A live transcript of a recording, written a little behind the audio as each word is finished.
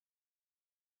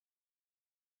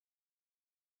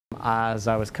as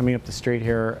I was coming up the street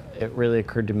here, it really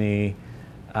occurred to me,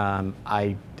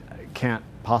 I can't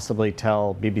possibly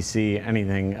tell BBC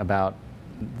anything about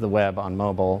the web on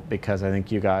mobile, because I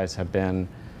think you guys have been,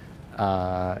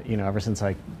 ever since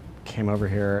I came over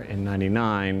here in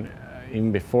 '99,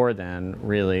 even before then,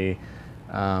 really,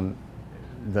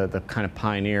 the kind of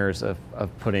pioneers of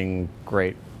putting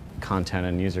great content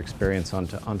and user experience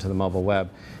onto the mobile web.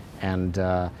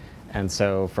 And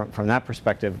so from that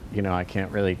perspective, I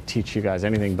can't really teach you guys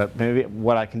anything, but maybe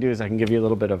what I can do is I can give you a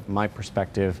little bit of my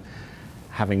perspective,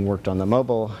 having worked on the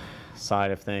mobile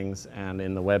side of things and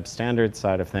in the web standards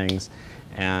side of things,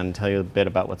 and tell you a bit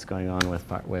about what's going on with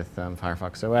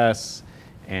FirefoxOS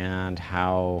and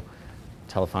how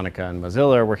Telefonica and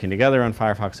Mozilla are working together on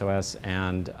FirefoxOS.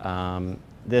 And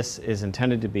this is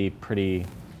intended to be pretty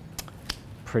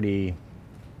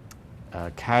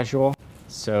casual.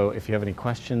 So if you have any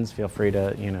questions, feel free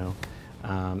to,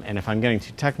 and if I'm getting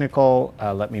too technical,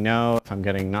 let me know. If I'm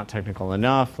getting not technical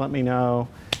enough, let me know.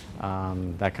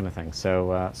 That kind of thing.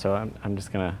 So I'm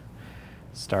just going to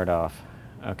start off.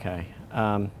 Okay.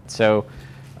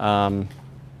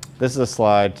 This is a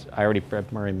slide.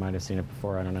 Brett Murray might have seen it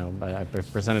before. I don't know, but I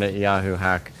presented it at Yahoo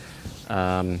Hack,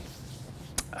 and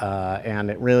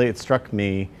it struck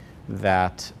me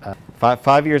that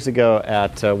 5 years ago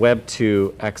at Web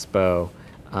 2 Expo,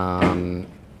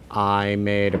 I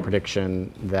made a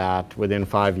prediction that within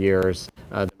 5 years,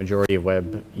 the majority of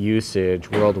web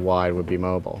usage worldwide would be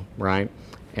mobile, right?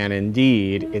 And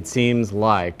indeed, it seems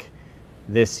like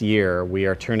this year we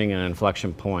are turning an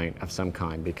inflection point of some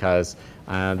kind, because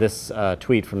this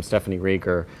tweet from Stephanie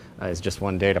Rieger is just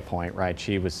one data point, right?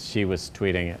 She was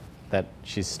tweeting that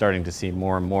she's starting to see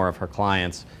more and more of her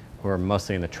clients who are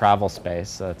mostly in the travel space.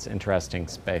 So it's an interesting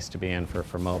space to be in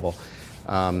for mobile.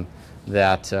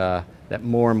 That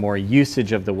more and more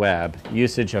usage of the web,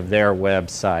 usage of their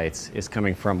websites, is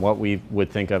coming from what we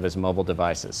would think of as mobile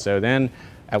devices. So then,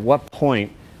 at what point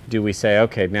do we say,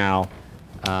 okay, now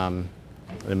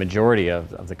the majority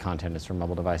of the content is from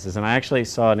mobile devices? And I actually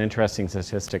saw an interesting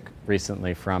statistic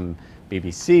recently from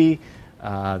BBC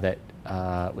that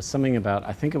was something about,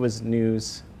 I think it was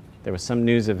news, there was some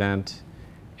news event,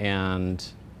 and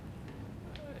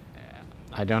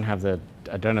I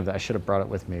should have brought it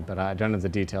with me, but I don't have the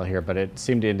detail here, but it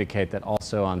seemed to indicate that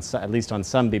also at least on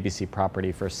some BBC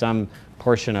property, for some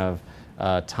portion of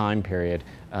time period,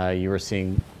 you were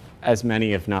seeing as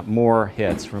many, if not more,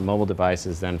 hits from mobile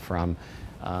devices than from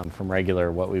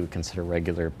regular, what we would consider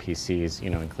regular PCs,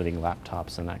 including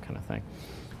laptops and that kind of thing.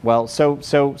 Well, so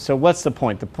what's the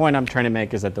point? The point I'm trying to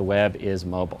make is that the web is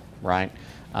mobile, right?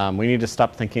 We need to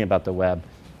stop thinking about the web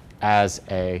as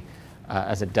a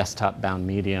desktop-bound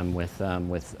medium with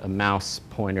a mouse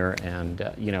pointer and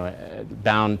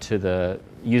bound to the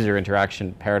user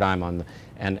interaction paradigm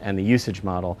and the usage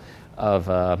model of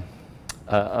a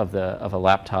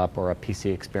laptop or a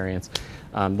PC experience.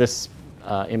 This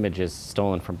image is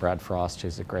stolen from Brad Frost,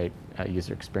 who's a great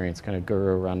user experience kind of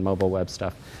guru around mobile web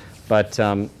stuff. But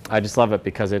I just love it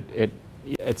because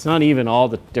it's not even all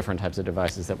the different types of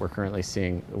devices that we're currently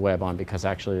seeing the web on, because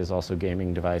actually there's also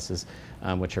gaming devices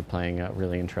which are playing a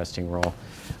really interesting role.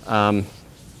 So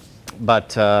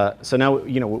now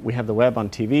we have the web on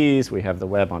TVs, we have the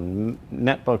web on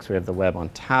netbooks, we have the web on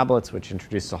tablets, which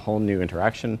introduces a whole new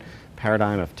interaction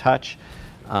paradigm of touch,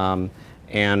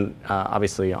 and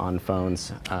obviously on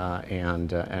phones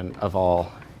and of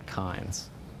all kinds.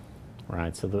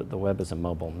 Right, so the web is a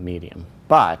mobile medium,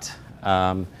 but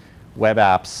web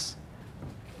apps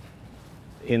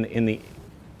in the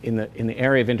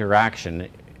area of interaction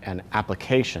and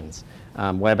applications,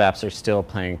 web apps are still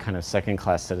playing kind of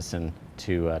second-class citizen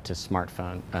to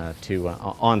smartphone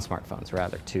on smartphones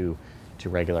rather to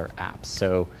regular apps.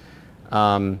 So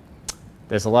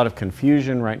there's a lot of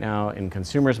confusion right now in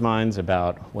consumers' minds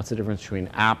about what's the difference between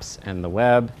apps and the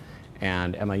web.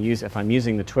 And if I'm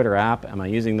using the Twitter app, am I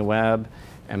using the web?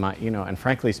 And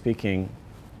frankly speaking,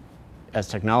 as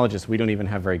technologists, we don't even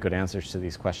have very good answers to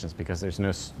these questions, because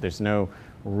there's no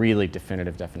really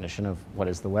definitive definition of what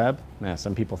is the web. Now,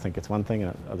 some people think it's one thing,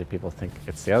 and other people think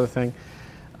it's the other thing.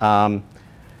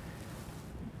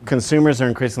 Consumers are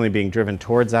increasingly being driven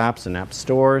towards apps and app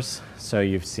stores. So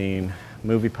you've seen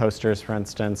movie posters, for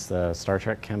instance, the Star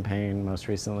Trek campaign most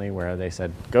recently, where they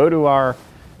said, download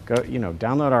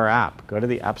our app, go to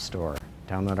the App Store,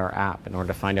 download our app in order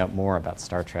to find out more about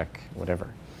Star Trek, whatever.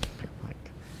 Like,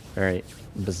 very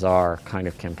bizarre kind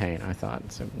of campaign, I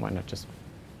thought. So why not just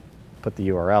put the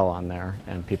URL on there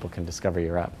and people can discover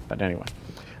your app? But anyway,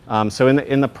 so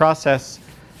in the process,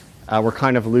 we're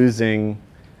kind of losing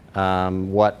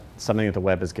what something that the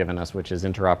web has given us, which is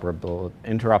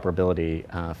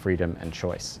interoperability, freedom, and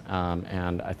choice.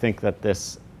 And I think that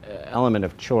this element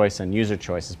of choice and user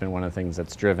choice has been one of the things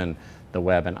that's driven the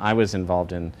web. And I was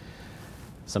involved in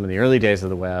some of the early days of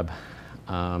the web.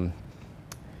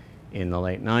 In the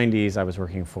late 90s, I was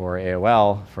working for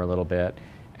AOL for a little bit,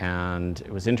 and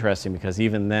it was interesting because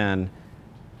even then,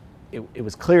 it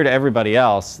was clear to everybody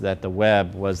else that the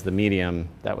web was the medium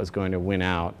that was going to win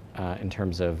out in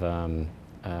terms of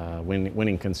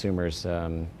winning consumers'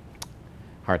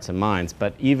 hearts and minds.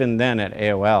 But even then at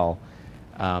AOL,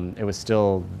 there was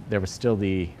still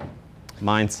the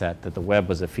mindset that the web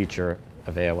was a feature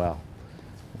of AOL.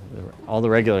 All the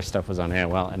regular stuff was on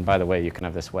AOL, and by the way, you can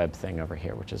have this web thing over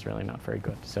here, which is really not very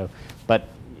good. So, but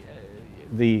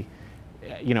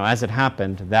as it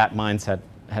happened, that mindset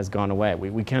has gone away.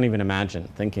 We can't even imagine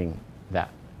thinking that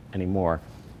anymore.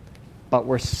 But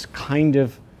we're kind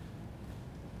of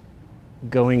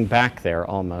going back there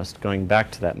almost, going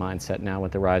back to that mindset now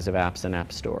with the rise of apps and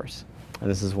app stores. And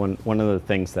this is one of the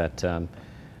things that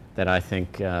I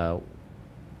think,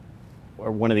 or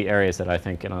one of the areas that I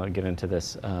think, and I'll get into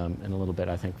this in a little bit,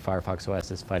 I think FirefoxOS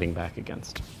is fighting back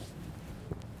against.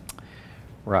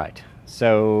 Right,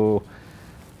 so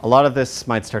a lot of this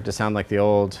might start to sound like the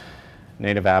old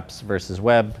native apps versus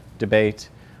web debate,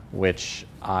 which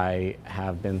I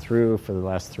have been through for the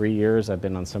last 3 years. I've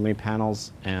been on so many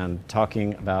panels and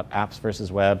talking about apps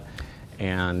versus web,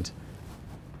 and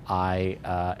I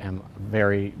am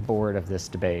very bored of this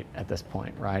debate at this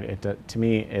point, right? To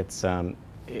me, it's a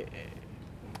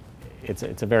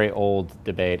very old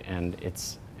debate, and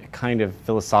it's kind of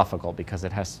philosophical because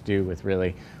it has to do with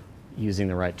really using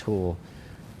the right tool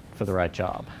for the right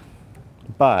job.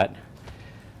 But,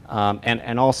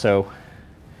 and also,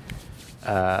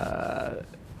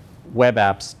 web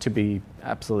apps, to be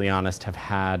absolutely honest, have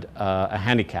had a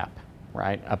handicap,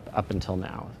 right, up until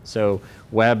now. So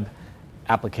web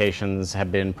applications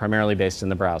have been primarily based in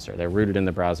the browser. They're rooted in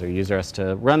the browser. A user has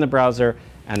to run the browser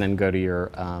and then go to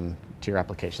your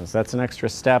applications. That's an extra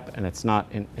step, and it's not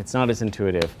as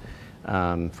intuitive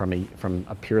from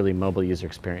a purely mobile user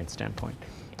experience standpoint.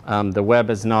 The web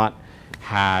has not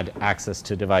had access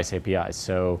to device APIs,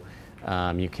 so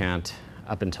you can't,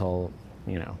 up until,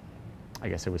 I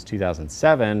guess it was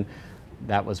 2007,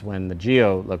 that was when the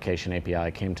geolocation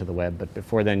API came to the web, but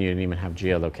before then you didn't even have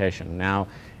geolocation. Now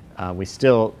we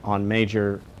still, on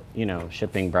major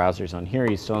shipping browsers on here,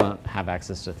 you still don't have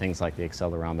access to things like the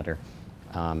accelerometer,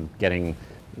 getting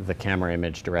the camera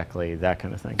image directly, that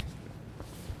kind of thing.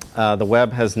 The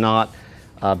web has not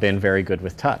been very good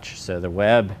with touch. So the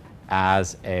web,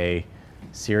 as a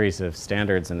series of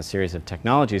standards and a series of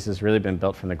technologies, has really been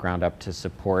built from the ground up to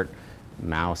support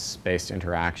mouse-based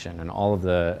interaction. And all of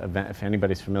the if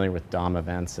anybody's familiar with DOM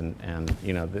events, and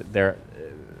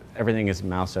everything is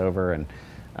mouse over and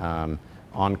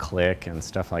on click and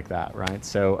stuff like that, right?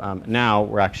 So now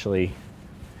we're actually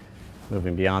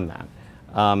moving beyond that.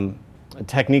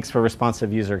 Techniques for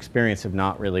responsive user experience have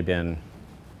not really been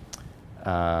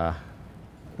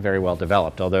very well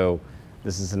developed, although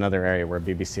this is another area where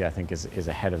BBC, I think, is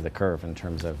ahead of the curve in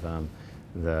terms of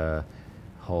the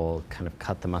whole kind of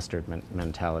cut the mustard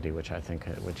mentality, which I think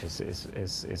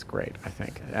is great, I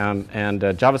think. And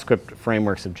JavaScript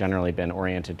frameworks have generally been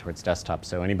oriented towards desktop,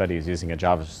 so anybody who's using a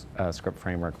JavaScript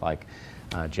framework like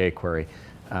jQuery,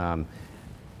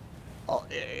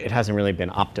 it hasn't really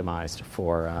been optimized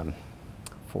for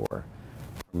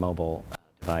mobile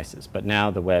devices. But now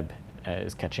the web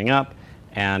is catching up,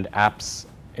 and apps,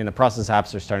 in the process,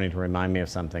 apps are starting to remind me of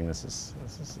something. This is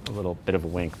a little bit of a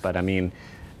wink, but I mean,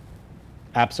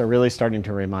 apps are really starting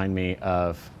to remind me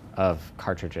of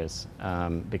cartridges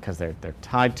because they're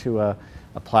tied to a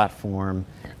platform.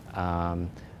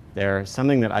 They're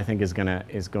something that I think is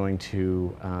going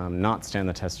to not stand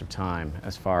the test of time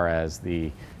as far as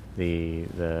the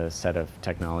set of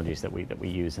technologies that we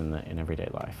use in everyday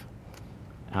life.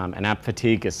 And app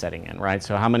fatigue is setting in, right?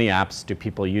 So how many apps do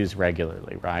people use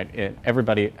regularly, right?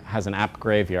 Everybody has an app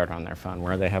graveyard on their phone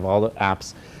where they have all the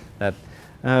apps that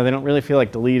they don't really feel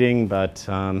like deleting, but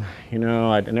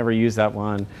I never use that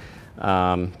one.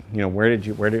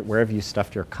 Where have you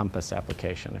stuffed your Compass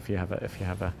application? If you have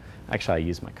a, actually I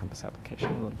use my Compass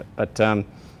application a little bit, but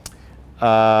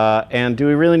and do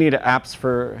we really need apps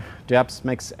do apps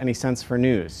make any sense for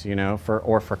news,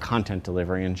 or for content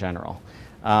delivery in general?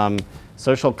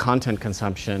 Social content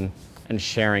consumption and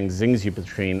sharing zings you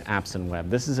between apps and web.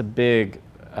 This is a big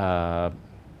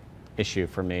issue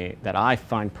for me that I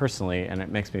find personally, and it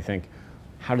makes me think,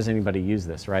 how does anybody use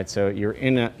this, right? So you're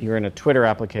in a Twitter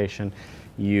application,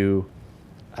 you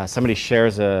somebody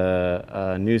shares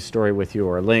a news story with you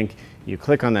or a link, you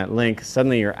click on that link,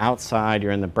 suddenly you're outside,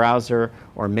 you're in the browser,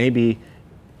 or maybe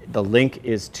the link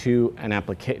is to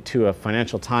a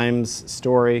Financial Times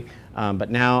story, but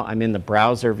now I'm in the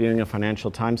browser viewing a Financial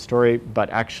Times story, but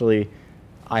actually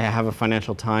I have a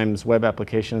Financial Times web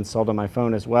application installed on my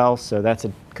phone as well, so that's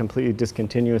a completely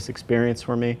discontinuous experience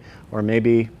for me. Or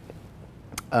maybe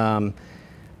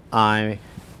I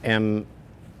am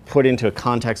put into a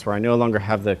context where I no longer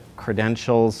have the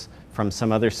credentials from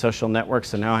some other social network,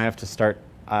 so now I have to start,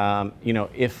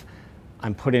 if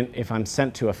I'm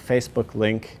sent to a Facebook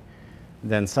link,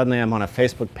 then suddenly I'm on a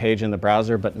Facebook page in the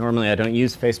browser, but normally I don't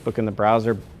use Facebook in the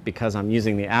browser because I'm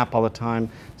using the app all the time,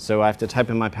 so I have to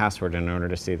type in my password in order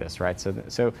to see this, right?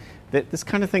 So this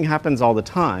kind of thing happens all the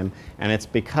time, and it's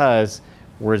because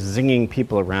we're zinging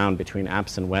people around between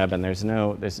apps and web, and there's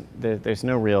no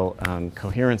real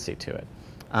coherency to it.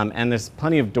 And there's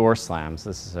plenty of door slams.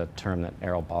 This is a term that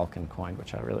Errol Balkin coined,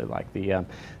 which I really like. The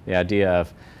idea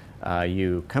of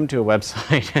you come to a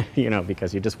website,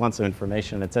 because you just want some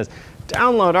information, and it says,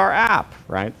 download our app,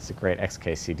 right? It's a great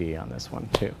XKCD on this one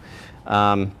too.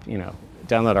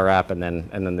 Download our app, and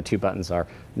then the two buttons are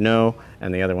no,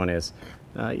 and the other one is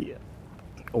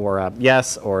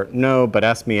yes or no, but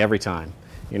ask me every time,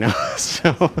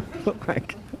 So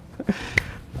like.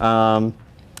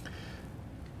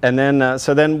 And then,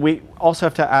 so then we also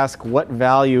have to ask what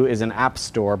value is an app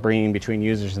store bringing between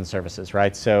users and services,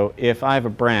 right? So if I have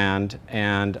a brand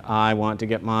and I want to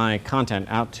get my content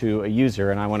out to a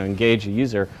user and I want to engage a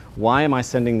user, why am I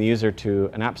sending the user to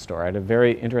an app store? I had a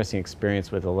very interesting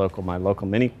experience with my local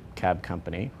mini cab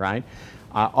company, right?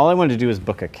 All I wanted to do was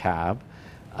book a cab.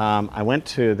 I went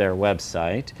to their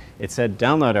website. It said,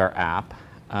 download our app.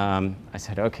 I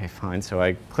said, okay, fine. So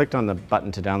I clicked on the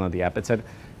button to download the app. It said,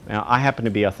 now, I happen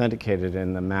to be authenticated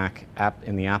in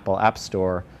the Apple App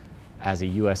Store as a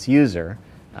U.S. user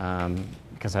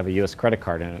because I have a U.S. credit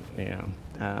card in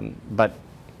it, but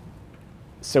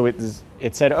so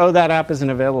it said, oh, that app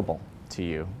isn't available to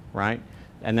you, right?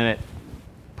 And then it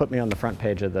put me on the front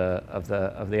page of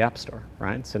the App Store,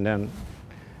 right? So then,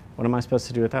 what am I supposed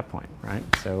to do at that point, right?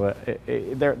 So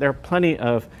there are plenty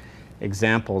of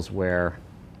examples where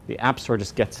the App Store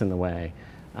just gets in the way.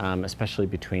 Especially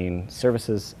between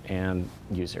services and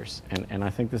users. And I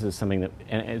think this is something that,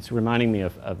 and it's reminding me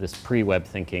of this pre-web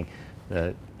thinking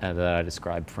that I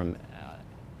described from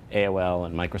AOL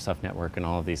and Microsoft Network and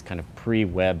all of these kind of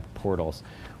pre-web portals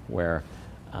where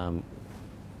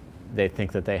they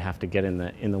think that they have to get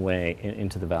in the way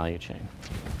into the value chain.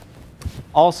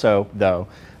 Also, though,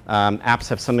 apps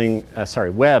have something,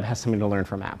 web has something to learn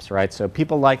from apps, right? So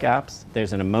people like apps.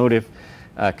 There's an emotive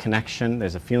connection.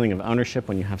 There's a feeling of ownership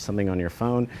when you have something on your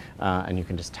phone and you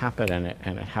can just tap it and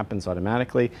it happens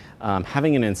automatically.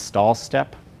 Having an install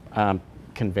step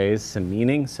conveys some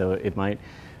meaning, so it might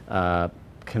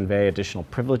convey additional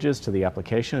privileges to the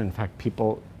application. In fact,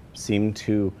 people seem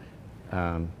to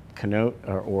connote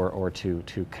or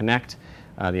to connect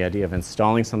the idea of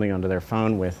installing something onto their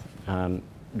phone with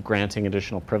granting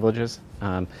additional privileges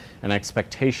and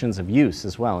expectations of use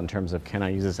as well in terms of, can I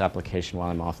use this application while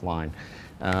I'm offline?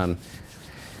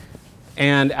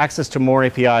 And access to more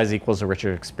APIs equals a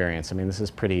richer experience. I mean, this is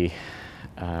pretty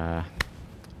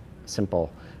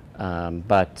simple,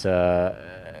 but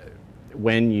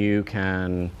when you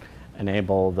can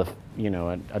enable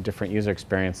a different user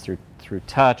experience through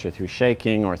touch or through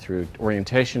shaking or through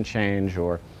orientation change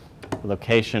or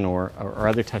location or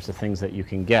other types of things that you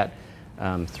can get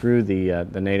through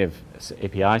the native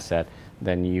API set,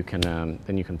 then you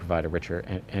can provide a richer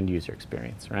end user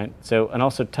experience, right? So, and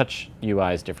also touch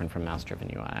UI is different from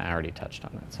mouse-driven UI. I already touched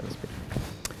on that, so that's pretty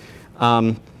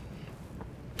good.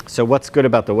 So what's good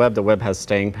about the web? The web has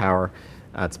staying power.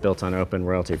 It's built on open,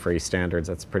 royalty-free standards.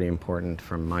 That's pretty important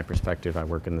from my perspective. I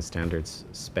work in the standards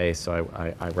space, so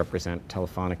I represent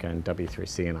Telefonica and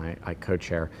W3C, and I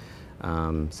co-chair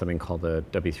something called the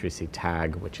W3C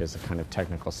TAG, which is a kind of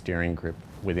technical steering group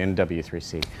within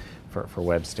W3C for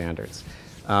web standards.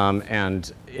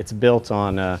 And it's built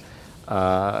on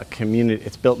a community.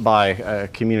 It's built by a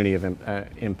community of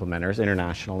implementers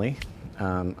internationally.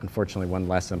 Unfortunately, one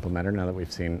less implementer now that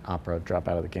we've seen Opera drop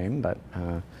out of the game, but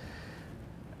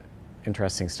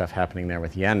interesting stuff happening there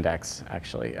with Yandex,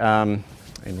 actually,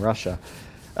 in Russia.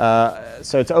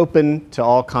 So it's open to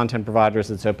all content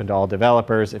providers. It's open to all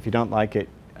developers. If you don't like it,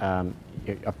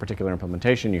 a particular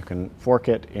implementation, you can fork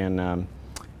it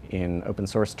in open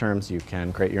source terms. You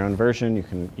can create your own version.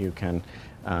 You can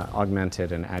augment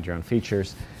it and add your own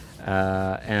features.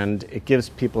 And it gives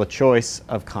people a choice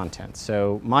of content.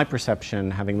 So my perception,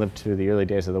 having lived through the early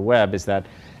days of the web, is that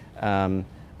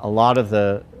a lot of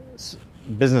the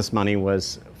business money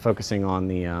was focusing on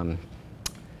the,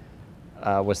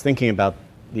 was thinking about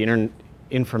the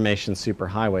information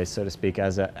superhighway, so to speak,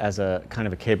 as a kind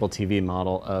of a cable TV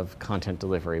model of content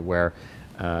delivery, where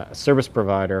a service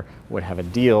provider would have a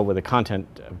deal with a content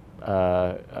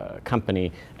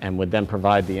company and would then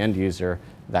provide the end user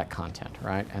that content,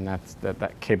 right? And that's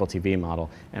that cable TV model.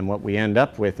 And what we end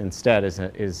up with instead is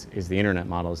the internet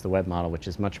model, is the web model, which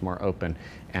is much more open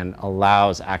and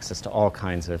allows access to all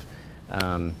kinds of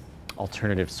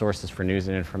alternative sources for news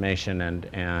and information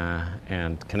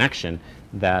and connection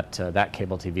that that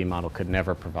cable TV model could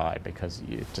never provide, because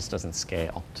it just doesn't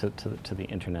scale to the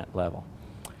internet level.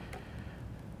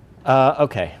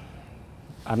 Okay,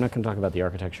 I'm not going to talk about the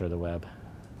architecture of the web.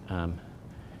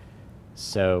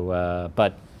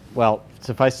 But, well,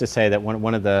 suffice to say that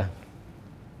one of the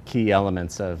key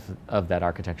elements of that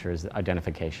architecture is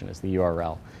identification, is the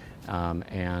URL.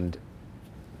 And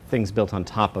things built on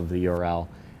top of the URL,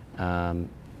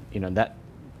 you know, that,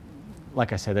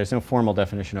 like I said, there's no formal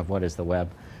definition of what is the web,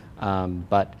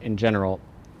 but in general,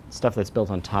 stuff that's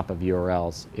built on top of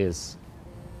URLs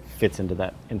fits into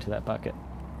that bucket.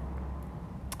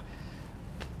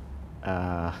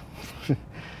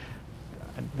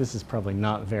 This is probably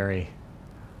not very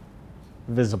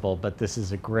visible, but this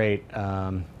is a great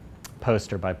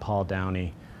poster by Paul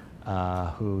Downey,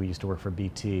 who used to work for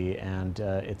BT, and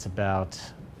it's about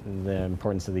the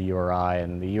importance of the URI,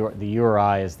 and the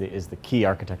URI is the key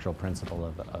architectural principle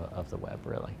of the web,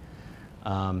 really.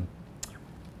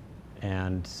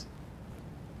 And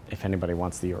if anybody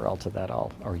wants the URL to that,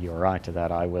 or URI to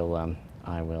that, I will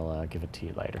give it to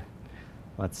you later.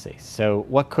 Let's see. So,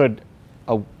 what could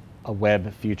a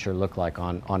web future look like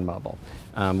on mobile?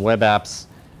 Web apps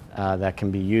that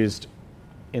can be used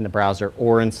in the browser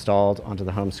or installed onto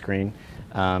the home screen.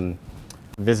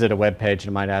 Visit a web page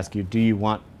and it might ask you, do you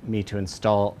want me to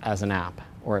install as an app?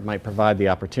 Or it might provide the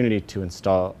opportunity to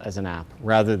install as an app,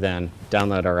 rather than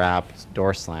download our app,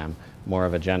 door slam, more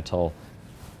of a gentle,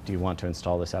 do you want to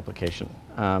install this application?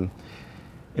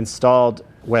 Installed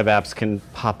web apps can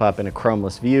pop up in a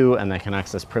Chromeless view, and they can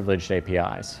access privileged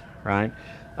APIs, right?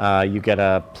 You get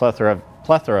a plethora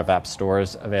of app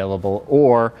stores available,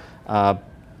 or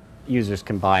users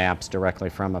can buy apps directly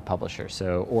from a publisher.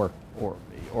 So, or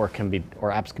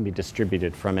apps can be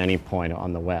distributed from any point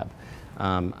on the web.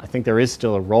 I think there is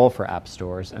still a role for app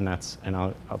stores, and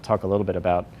I'll talk a little bit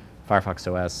about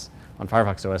FirefoxOS. On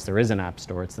FirefoxOS, there is an app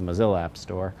store. It's the Mozilla App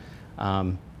Store.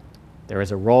 There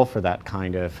is a role for that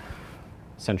kind of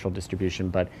central distribution,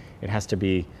 but it has to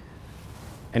be,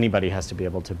 anybody has to be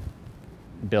able to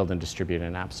build and distribute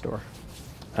an app store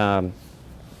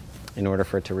in order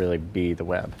for it to really be the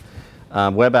web.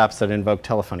 Web apps that invoke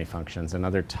telephony functions and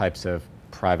other types of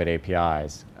private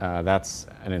APIs, that's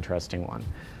an interesting one,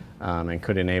 and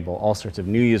could enable all sorts of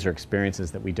new user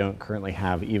experiences that we don't currently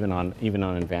have, even on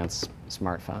advanced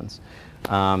smartphones.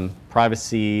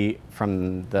 Privacy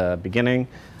from the beginning.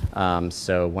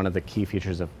 So one of the key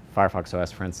features of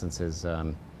FirefoxOS, for instance, is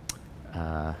do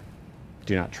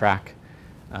not track.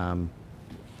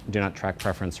 Do not track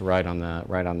preference right on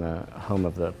the home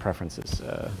of the preferences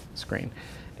screen.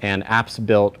 And apps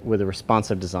built with a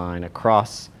responsive design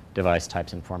across device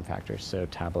types and form factors, so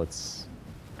tablets,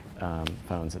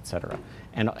 phones, etc.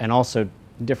 And also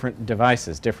different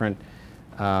devices, different,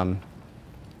 you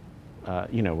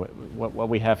know, what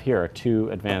we have here are two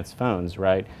advanced phones,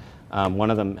 right?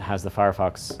 One of them has the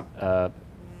Firefox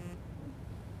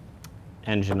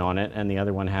engine on it, and the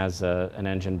other one has an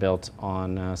engine built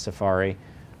on Safari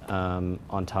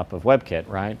on top of WebKit,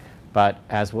 right? But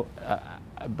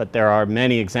but there are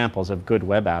many examples of good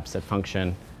web apps that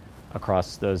function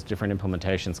across those different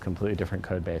implementations, completely different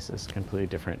code bases, completely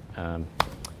different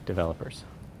developers.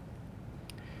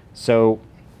 So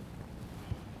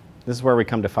this is where we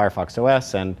come to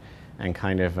FirefoxOS, and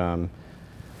kind of, I'll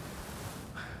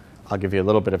give you a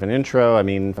little bit of an intro. I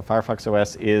mean, the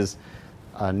FirefoxOS is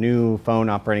a new phone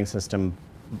operating system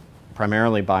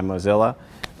primarily by Mozilla.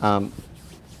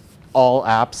 All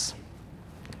apps,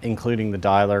 including the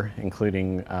dialer,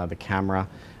 including the camera,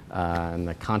 and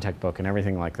the contact book and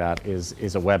everything like that,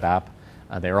 is a web app.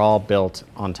 They're all built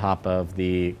on top of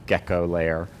the Gecko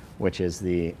layer, which is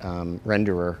the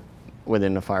renderer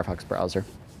within the Firefox browser.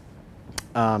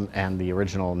 And the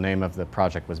original name of the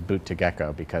project was Boot to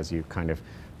Gecko, because you kind of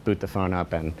boot the phone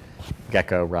up and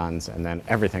Gecko runs, and then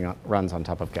everything runs on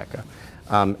top of Gecko.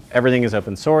 Everything is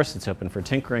open source. It's open for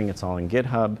tinkering. It's all in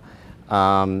GitHub.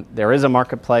 There is a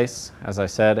marketplace. As I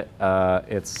said,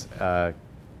 it's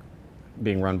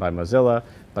being run by Mozilla,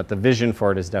 but the vision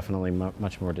for it is definitely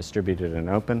much more distributed and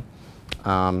open.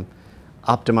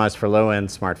 optimized for low-end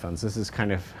smartphones. This is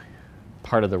kind of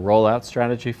part of the rollout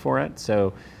strategy for it.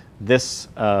 So this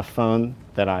phone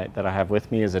that I have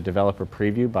with me is a developer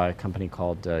preview by a company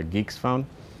called Geeks Phone,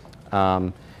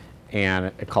 and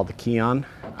it's called the Keon.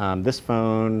 This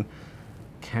phone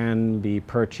can be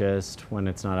purchased when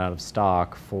it's not out of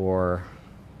stock for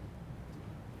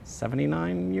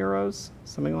 79 euros,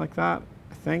 something like that,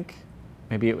 I think.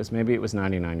 Maybe it was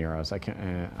 99 euros. I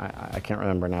can't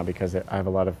remember now because I have a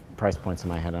lot of price points in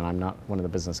my head and I'm not one of the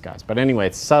business guys. But anyway,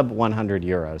 it's sub 100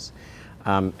 euros,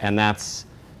 and that's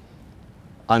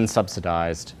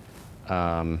unsubsidized.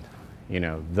 You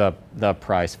know, the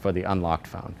price for the unlocked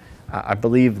phone. I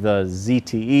believe the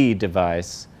ZTE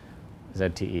device,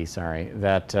 ZTE, sorry,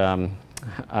 that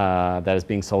is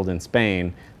being sold in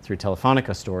Spain through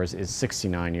Telefonica stores is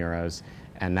 69 euros,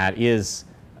 and that is.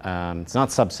 It's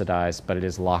not subsidized, but it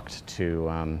is locked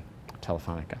to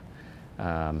Telefonica,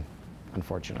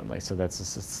 unfortunately. So that's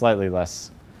slightly less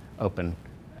open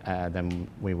than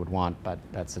we would want, but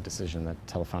that's a decision that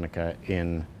Telefonica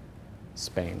in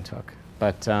Spain took.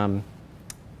 But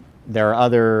there are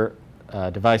other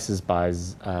devices by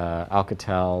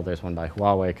Alcatel. There's one by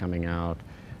Huawei coming out,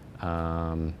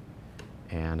 and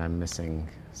I'm missing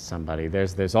somebody.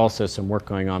 There's also some work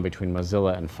going on between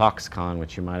Mozilla and Foxconn,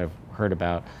 which you might have heard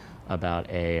about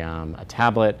a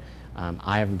tablet.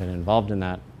 I haven't been involved in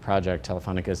that project.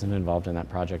 Telefonica isn't involved in that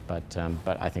project, but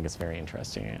I think it's very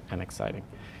interesting and exciting.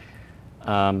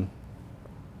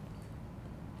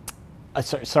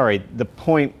 Sorry, the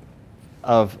point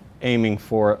of aiming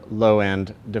for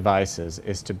low-end devices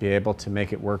is to be able to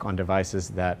make it work on devices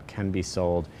that can be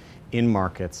sold in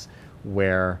markets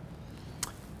where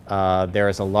there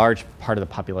is a large part of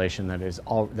the population that is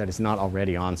not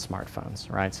already on smartphones,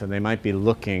 right? So they might be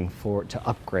looking to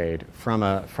upgrade from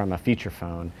a feature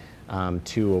phone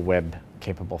to a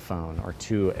web-capable phone, or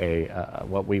to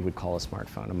what we would call a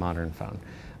smartphone, a modern phone.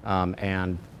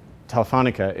 And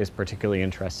Telefonica is particularly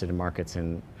interested in markets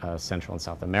in Central and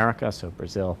South America, so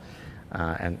Brazil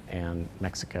and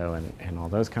Mexico and all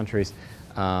those countries.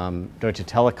 Deutsche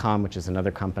Telekom, which is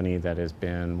another company that has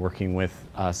been working with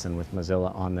us and with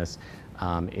Mozilla on this,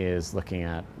 is looking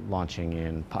at launching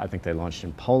in, I think they launched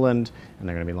in Poland, and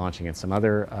they're going to be launching in some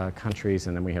other countries.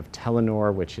 And then we have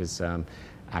Telenor, which is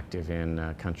active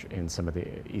in some of the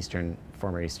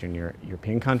former Eastern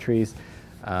European countries,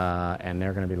 and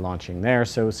they're going to be launching there.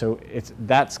 So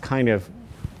that's kind of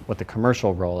what the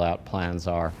commercial rollout plans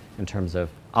are in terms of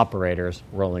operators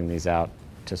rolling these out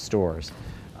to stores.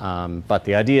 But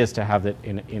the idea is to have it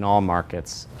in all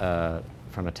markets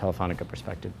from a Telefonica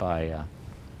perspective by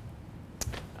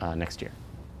next year.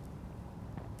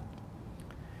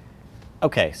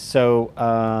 Okay, so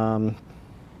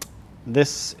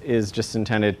this is just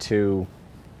intended to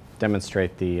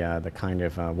demonstrate the kind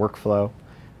of workflow.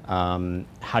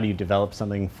 How do you develop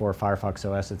something for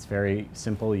FirefoxOS? It's very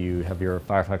simple. You have your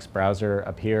Firefox browser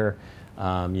up here.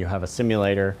 You have a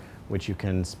simulator which you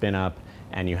can spin up,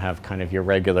 and you have kind of your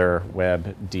regular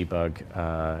web debug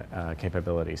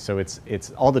capabilities. So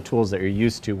it's all the tools that you're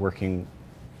used to working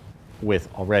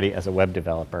with already as a web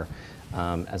developer,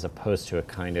 as opposed to a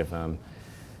kind of a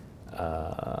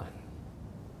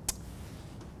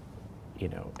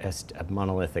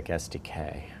monolithic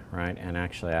SDK, right? And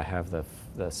actually, I have the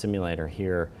simulator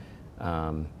here,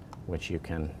 which you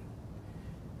can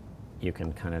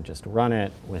kind of just run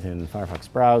it within the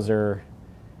Firefox browser,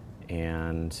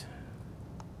 and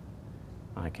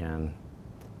I can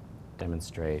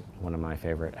demonstrate one of my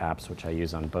favorite apps, which I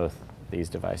use on both these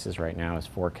devices right now, is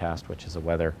Forecast, which is a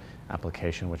weather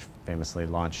application which famously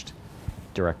launched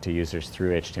direct to users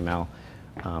through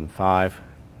HTML5.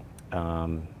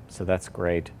 So that's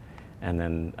great. And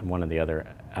then one of the other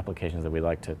applications that we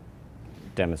like to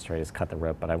demonstrate is Cut the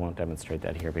Rope, but I won't demonstrate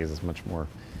that here because it's much more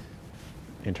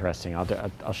interesting.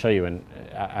 I'll show you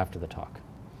after the talk.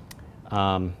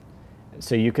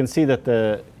 So you can see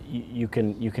that you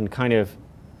can kind of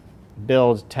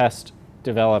build, test,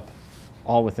 develop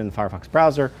all within the Firefox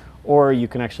browser, or you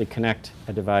can actually connect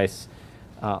a device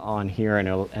on here,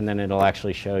 and then it'll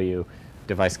actually show you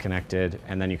device connected,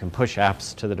 and then you can push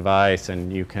apps to the device,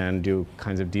 and you can do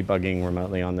kinds of debugging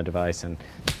remotely on the device, and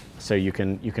so you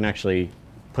can actually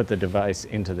put the device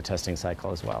into the testing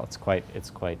cycle as well. It's quite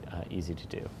easy to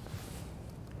do.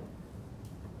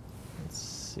 Let's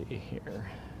see here.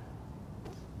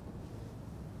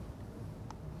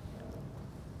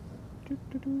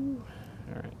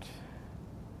 All right.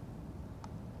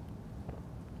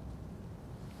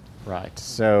 Right.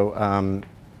 So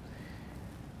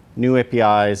new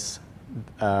APIs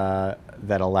that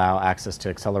allow access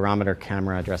to accelerometer,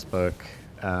 camera, address book,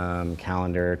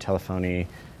 calendar, telephony,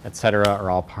 etc., are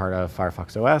all part of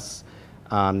FirefoxOS.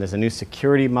 There's a new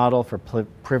security model for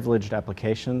privileged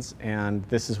applications, and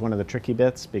this is one of the tricky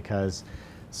bits because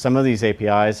some of these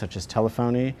APIs, such as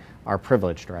telephony, are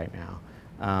privileged right now.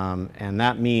 And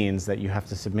that means that you have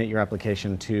to submit your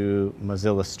application to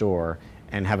Mozilla Store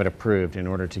and have it approved in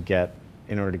order to get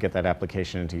that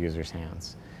application into users'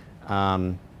 hands,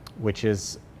 which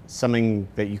is something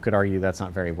that you could argue that's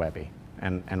not very webby.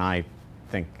 And I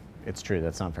think it's true,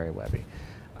 that's not very webby.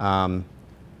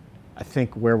 I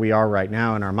think where we are right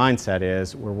now in our mindset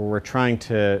is where we're trying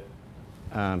to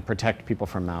protect people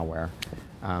from malware.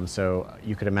 So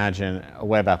you could imagine a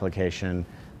web application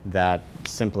that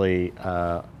simply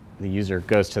the user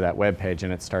goes to that web page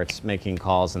and it starts making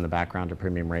calls in the background to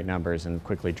premium rate numbers and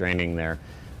quickly draining their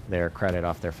credit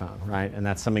off their phone, right? And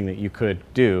that's something that you could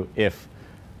do if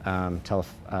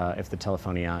the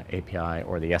telephony API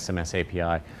or the SMS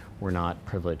API were not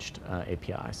privileged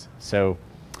APIs. So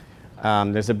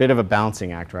there's a bit of a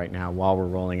balancing act right now while we're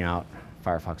rolling out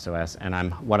FirefoxOS,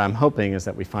 and what I'm hoping is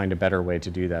that we find a better way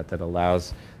to do that that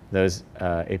allows those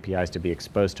APIs to be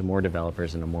exposed to more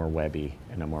developers in a more webby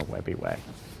way.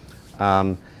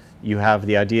 You have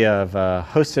the idea of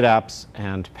hosted apps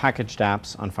and packaged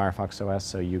apps on FirefoxOS,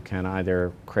 so you can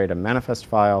either create a manifest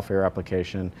file for your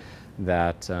application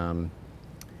that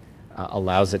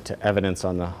allows it to evidence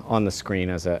on the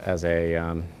screen as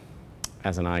an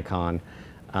icon,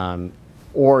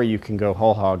 or you can go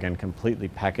whole hog and completely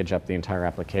package up the entire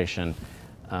application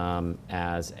in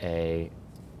a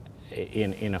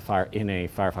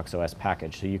FirefoxOS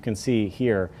package. So you can see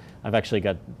here, I've actually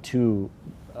got two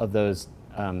of those,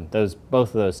 both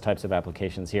of those types of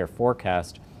applications here.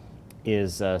 Forecast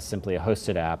is simply a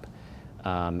hosted app,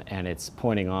 and it's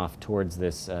pointing off towards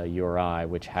this URI,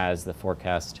 which has the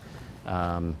forecast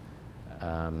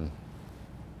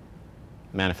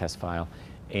manifest file.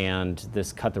 And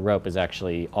this cut the rope is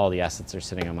actually all the assets are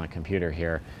sitting on my computer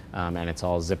here, and it's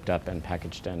all zipped up and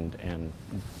packaged and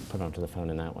put onto the phone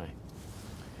in that way.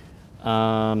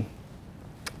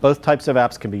 Both types of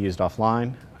apps can be used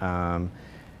offline.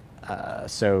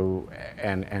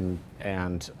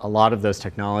 And a lot of those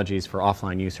technologies for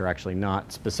offline use are actually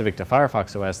not specific to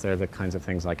FirefoxOS. They're the kinds of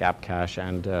things like app cache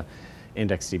and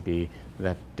IndexedDB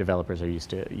that developers are used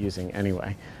to using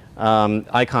anyway.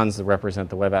 Icons that represent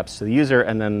the web apps to the user,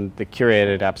 and then the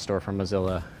curated app store from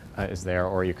Mozilla is there,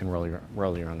 or you can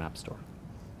roll your own app store.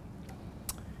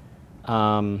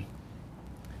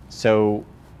 So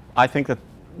I think that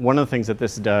one of the things that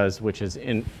this does, which is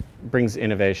brings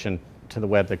innovation to the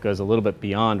web that goes a little bit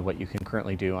beyond what you can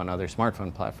currently do on other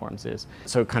smartphone platforms is,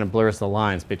 so it kind of blurs the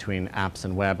lines between apps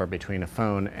and web, or between a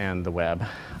phone and the web.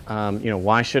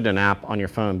 Why should an app on your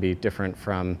phone be different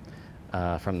from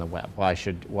the web?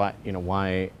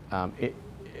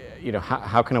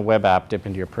 How can a web app dip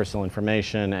into your personal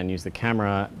information and use the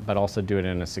camera, but also do it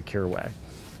in a secure way?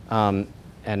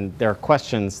 And there are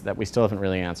questions that we still haven't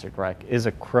really answered, right? Is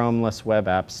a Chromeless web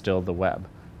app still the web,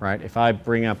 right? If I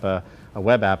bring up a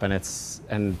web app and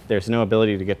there's no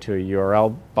ability to get to a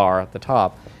URL bar at the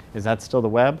top, is that still the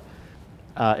web?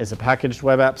 Is a packaged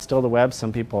web app still the web?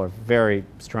 Some people are very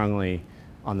strongly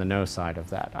on the no side of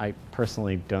that. I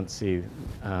personally don't see,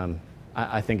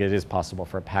 I think it is possible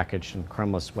for a packaged and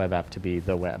Chromeless web app to be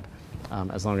the web,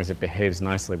 as long as it behaves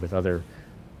nicely with other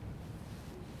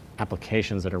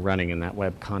applications that are running in that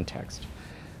web context.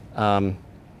 And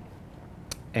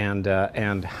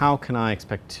how can I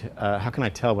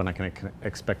tell when I can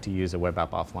expect to use a web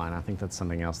app offline? I think that's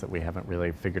something else that we haven't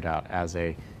really figured out as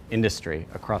a industry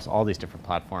across all these different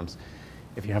platforms.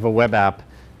 If you have a web app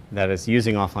that is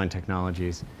using offline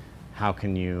technologies, how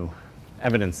can you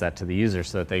evidence that to the user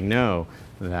so that they know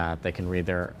that they can read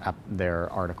their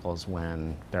articles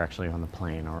when they're actually on the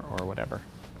plane or whatever?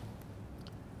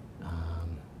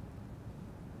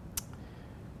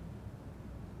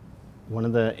 One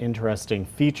of the interesting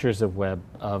features of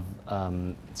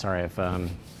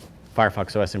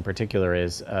FirefoxOS in particular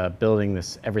is building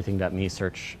this everything.me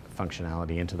search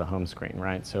functionality into the home screen,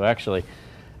 right? So actually,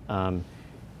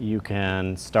 you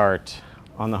can start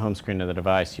on the home screen of the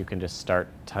device, you can just start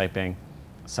typing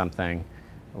something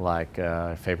like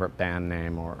a favorite band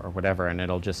name or whatever, and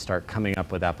it'll just start coming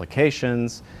up with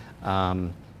applications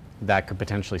that could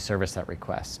potentially service that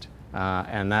request.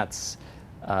 And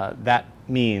that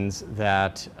means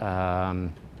that, for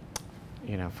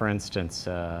instance,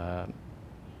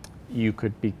 you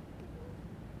could be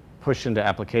pushed into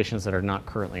applications that are not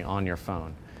currently on your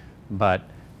phone, but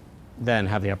then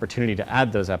have the opportunity to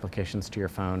add those applications to your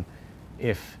phone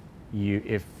if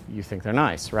you think they're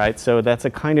nice, right? So that's a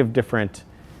kind of different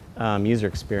user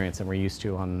experience than we're used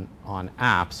to on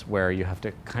apps, where you have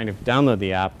to kind of download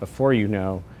the app before you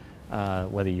know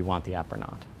whether you want the app or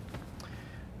not.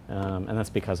 And that's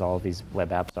because all of these web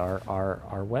apps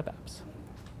are web apps.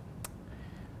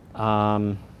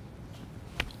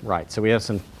 Right, so we have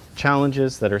some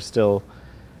challenges that are still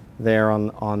there on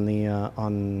the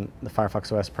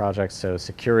FirefoxOS project. So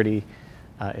security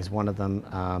is one of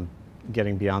them.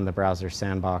 Getting beyond the browser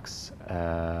sandbox,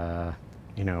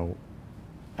 you know,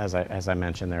 as I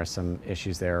mentioned, there are some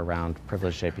issues there around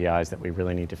privileged APIs that we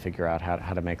really need to figure out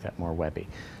how to make that more webby.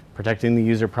 Protecting the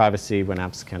user privacy when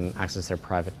apps can access their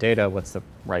private data, what's the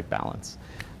right balance?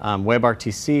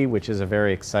 WebRTC, which is a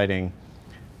very exciting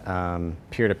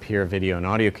peer-to-peer video and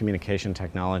audio communication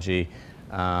technology,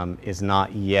 is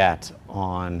not yet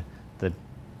on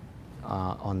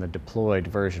the deployed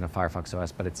version of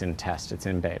FirefoxOS, but it's in test, it's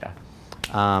in beta.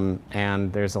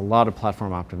 And there's a lot of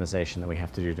platform optimization that we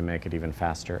have to do to make it even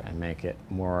faster and make it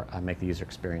more, make the user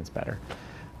experience better.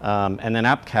 And then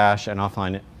app cache and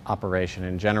offline operation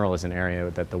in general is an area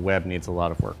that the web needs a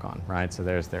lot of work on, right? So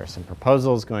there are some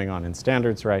proposals going on in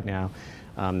standards right now.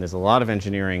 There's a lot of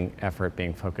engineering effort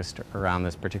being focused around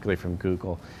this, particularly from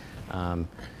Google.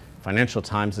 Financial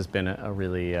Times has been a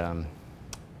really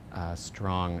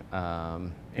strong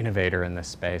innovator in this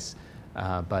space,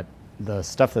 but the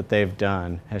stuff that they've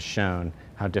done has shown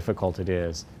how difficult it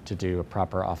is to do a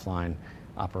proper offline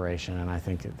operation, and I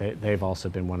think they've also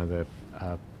been one of the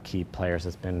key players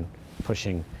that's been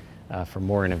pushing for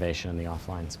more innovation in the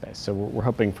offline space. So we're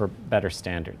hoping for better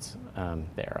standards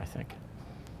there, I think.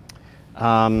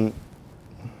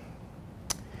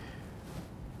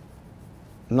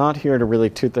 Not here to really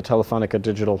toot the Telefonica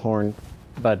digital horn,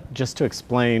 but just to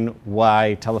explain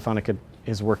why Telefonica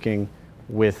is working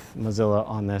with Mozilla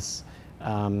on this.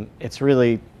 It's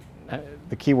really,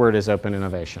 the key word is open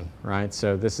innovation, right?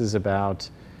 So this is about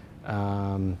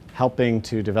helping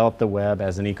to develop the web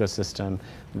as an ecosystem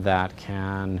that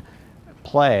can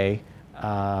play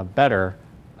better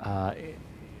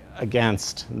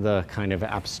against the kind of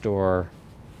app store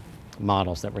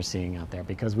models that we're seeing out there,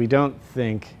 because we don't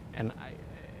think, and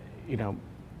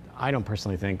I don't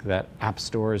personally think that app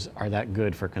stores are that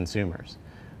good for consumers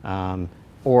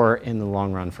or in the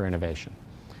long run for innovation.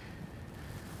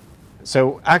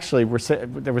 So actually,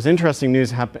 there was interesting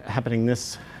news happening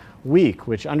this week,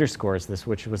 which underscores this,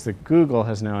 which was that Google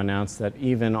has now announced that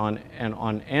even on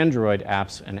Android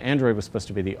apps, and Android was supposed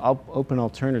to be the open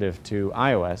alternative to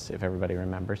iOS, if everybody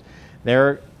remembers,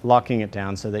 they're locking it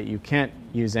down so that you can't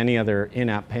use any other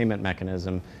in-app payment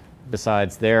mechanism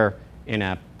besides their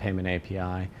in-app payment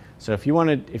API. So if you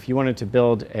wanted to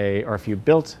build or if you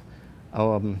built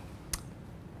an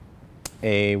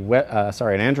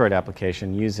Android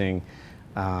application using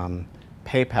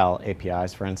PayPal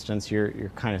APIs, for instance,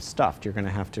 you're kind of stuffed. You're going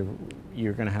to have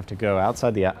to go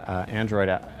outside the Android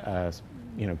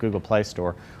Google Play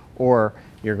Store, or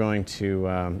you're going to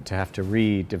have to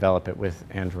redevelop it with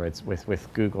Androids with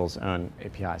Google's own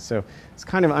API. So this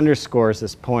kind of underscores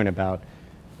this point about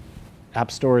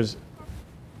app stores.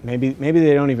 Maybe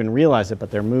they don't even realize it, but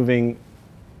they're moving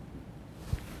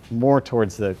more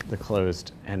towards the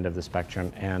closed end of the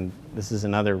spectrum, and this is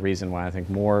another reason why I think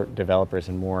more developers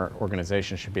and more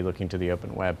organizations should be looking to the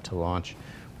open web to launch,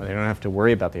 where they don't have to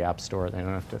worry about the app store, they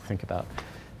don't have to think about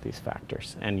these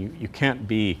factors. And you can't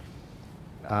be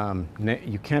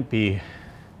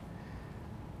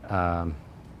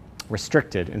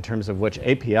restricted in terms of which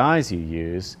APIs you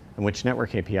use and which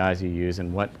network APIs you use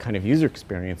and what kind of user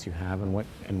experience you have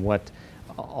and what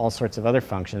all sorts of other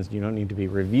functions. You don't need to be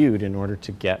reviewed in order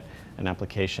to get an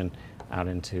application out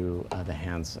into the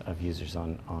hands of users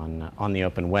on the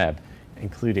open web,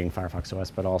 including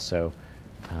FirefoxOS, but also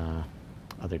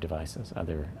other devices,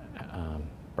 other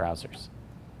browsers.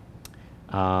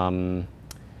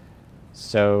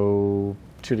 So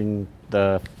tooting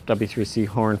the W3C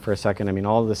horn for a second, I mean,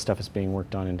 all of this stuff is being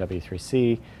worked on in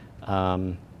W3C.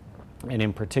 And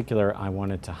in particular, I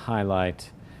wanted to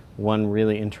highlight one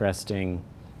really interesting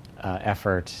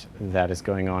effort that is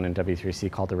going on in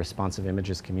W3C called the Responsive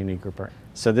Images Community Group.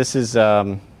 So this is,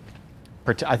 I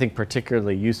think,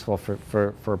 particularly useful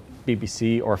for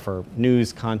BBC or for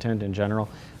news content in general,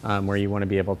 where you want to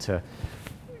be able to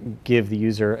give the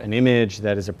user an image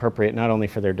that is appropriate not only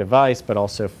for their device, but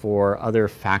also for other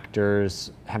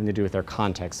factors having to do with their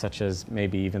context, such as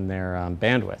maybe even their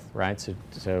bandwidth, right?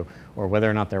 So, or whether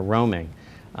or not they're roaming.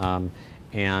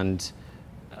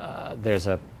 There's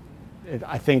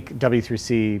I think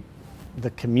W3C, the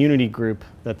community group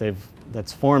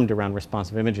that's formed around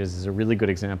responsive images is a really good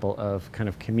example of kind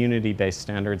of community-based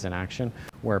standards in action,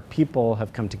 where people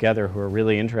have come together who are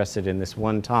really interested in this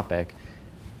one topic,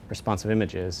 responsive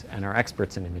images and are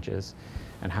experts in images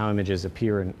and how images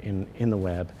appear in the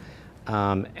web.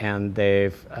 And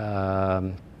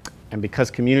because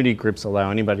community groups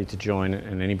allow anybody to join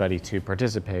and anybody to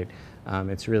participate,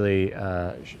 it's really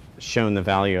shown the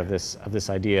value of this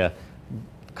idea,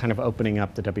 kind of opening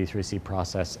up the W3C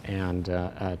process and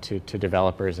to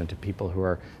developers and to people who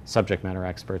are subject matter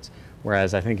experts.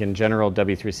 Whereas I think in general,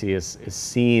 W3C is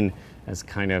seen as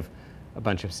kind of a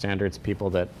bunch of standards people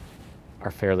that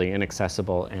are fairly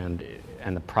inaccessible and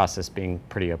the process being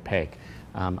pretty opaque.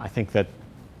 I think that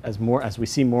as we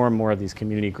see more and more of these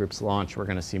community groups launch, we're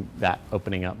going to see that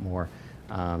opening up more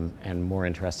and more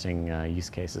interesting use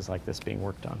cases like this being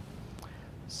worked on.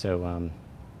 So,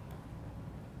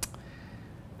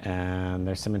 and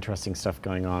there's some interesting stuff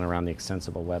going on around the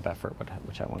extensible web effort,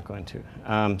 which I won't go into.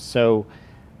 So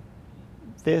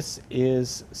this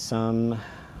is some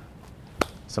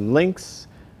links.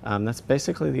 That's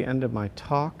basically the end of my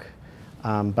talk.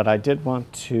 But I did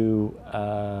want to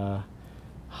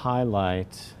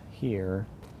highlight here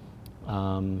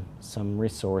some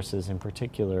resources, in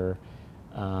particular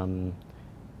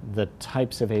the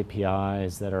types of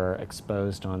APIs that are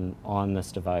exposed on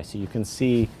this device. So you can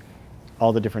see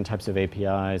all the different types of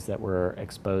APIs that we're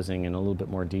exposing in a little bit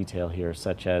more detail here,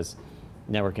 such as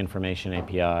network information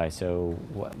API, so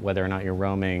whether or not you're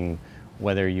roaming,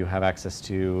 whether you have access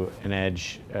to an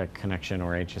edge connection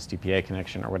or HSDPA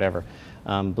connection or whatever.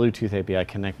 Bluetooth API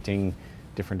connecting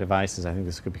different devices. I think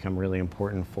this could become really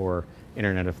important for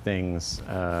Internet of Things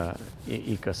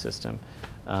ecosystem.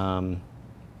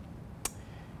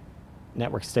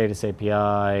 Network status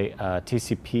API,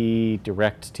 TCP,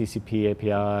 direct TCP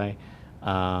API,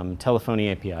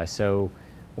 telephony API. So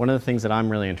one of the things that I'm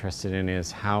really interested in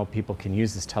is how people can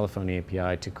use this telephony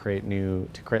API to create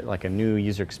like a new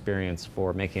user experience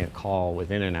for making a call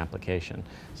within an application.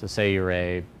 So say you're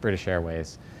a British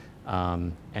Airways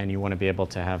and you want to be able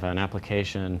to have an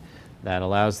application that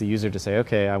allows the user to say,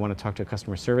 okay, I want to talk to a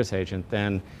customer service agent.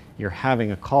 Then you're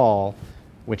having a call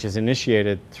which is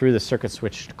initiated through the circuit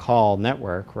switched call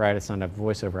network, right? It's not a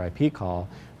voice over IP call,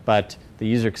 but the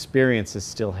user experience is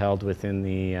still held within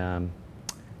the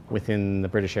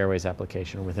British Airways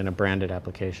application or within a branded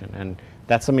application. And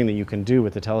that's something that you can do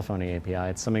with the telephony API.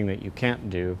 It's something that you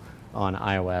can't do on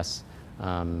iOS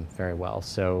very well.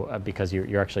 So because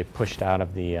you're actually pushed out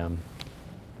of the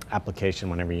application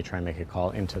whenever you try and make a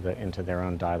call into their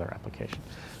own dialer application.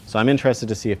 So I'm interested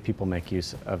to see if people make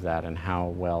use of that and how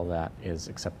well that is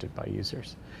accepted by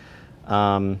users.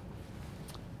 And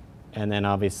then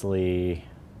obviously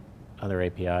other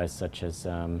APIs such as,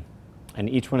 and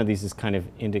each one of these is kind of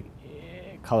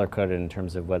color-coded in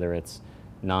terms of whether it's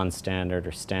non-standard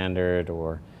or standard,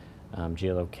 or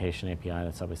geolocation API,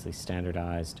 that's obviously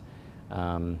standardized.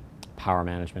 Power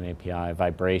management API,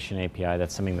 vibration API,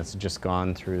 that's something that's just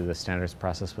gone through the standards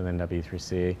process within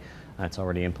W3C. It's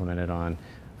already implemented on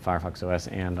FirefoxOS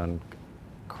and on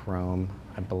Chrome,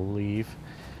 I believe.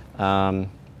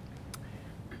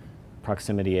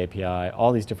 Proximity API,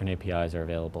 all these different APIs are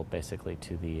available basically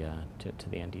to the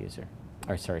end user,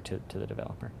 or sorry, to the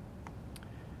developer.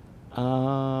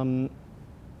 And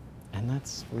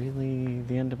that's really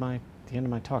the end of my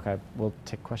talk. I will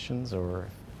take questions, or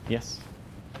yes.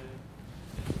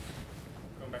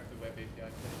 Going back to the web API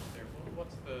page there,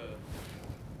 what's the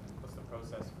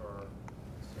process for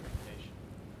certification?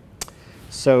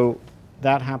 So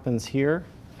that happens here.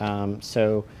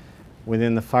 So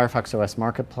within the FirefoxOS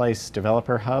Marketplace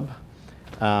Developer Hub,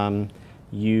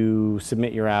 you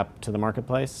submit your app to the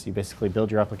marketplace. You basically build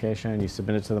your application, you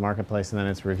submit it to the marketplace, and then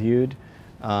it's reviewed.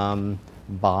 And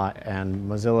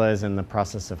Mozilla is in the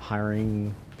process of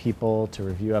hiring people to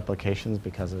review applications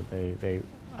because they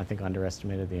I think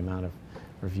underestimated the amount of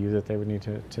review that they would need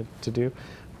to do.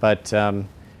 But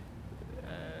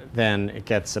then it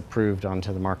gets approved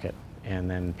onto the market, and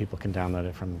then people can download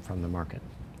it from the market.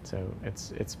 So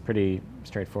it's pretty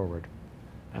straightforward.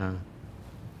 That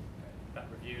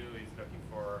review is looking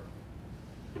for...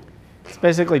 It's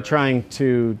basically trying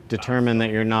to determine that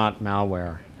you're not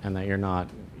malware and that you're not,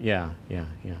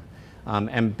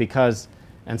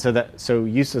 so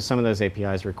use of some of those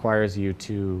APIs requires you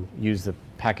to use the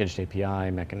packaged API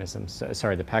mechanism,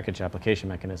 the packaged application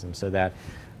mechanism, so that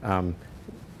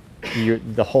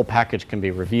the whole package can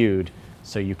be reviewed.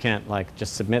 So you can't like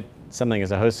just submit something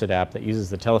as a hosted app that uses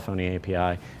the telephony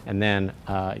API, and then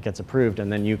it gets approved,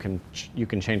 and then you can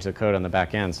change the code on the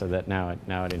back end so that now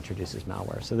it introduces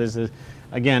malware. So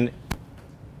again,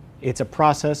 it's a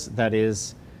process that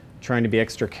is trying to be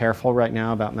extra careful right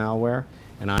now about malware,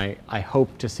 and I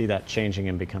hope to see that changing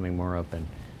and becoming more open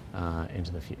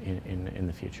in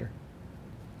the future.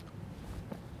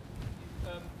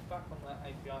 back on that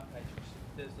API page,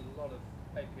 there's a lot of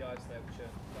APIs there which are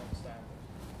non-standard.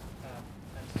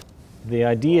 The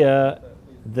idea,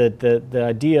 the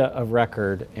idea of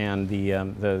record and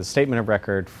the statement of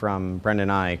record from Brendan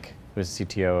Eich, who's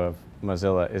CTO of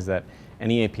Mozilla, is that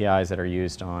any APIs that are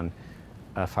used on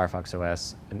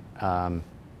FirefoxOS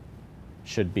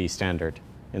should be standard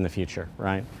in the future,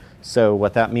 right? So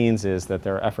what that means is that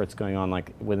there are efforts going on,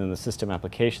 like within the System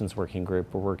Applications Working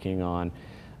Group, we're working on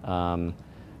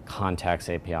Contacts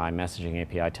API, Messaging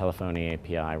API, Telephony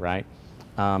API, right?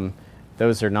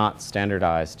 Those are not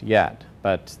standardized yet,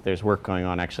 but there's work going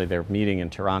on. Actually, they're meeting in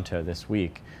Toronto this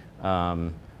week,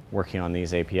 working on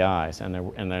these APIs, and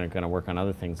they're going to work on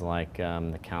other things like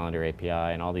the Calendar API,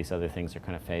 and all these other things are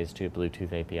kind of phase 2,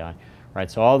 Bluetooth API, right?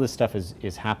 So all this stuff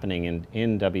is happening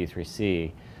in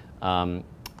W3C,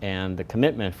 and the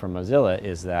commitment from Mozilla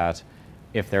is that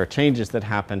if there are changes that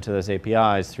happen to those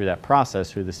APIs through that process,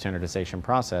 through the standardization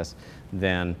process,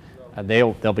 then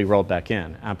they'll be rolled back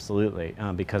in, absolutely,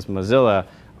 because Mozilla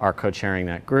are co-chairing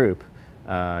that group.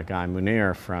 Guy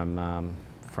Munir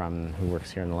from who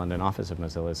works here in the London office of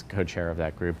Mozilla is co-chair of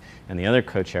that group, and the other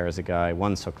co-chair is a guy,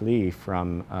 Won-Suk Lee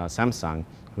from Samsung,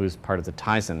 who's part of the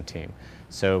Tizen team.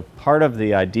 So part of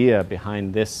the idea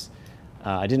behind this,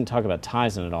 I didn't talk about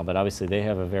Tizen at all, but obviously they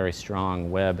have a very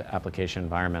strong web application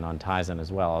environment on Tizen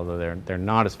as well, although they're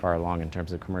not as far along in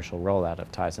terms of commercial rollout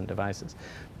of Tizen devices.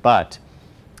 But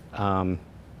part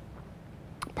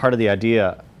of the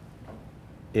idea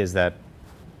is that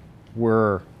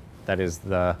that is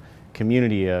the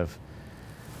community of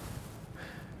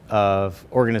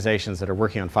organizations that are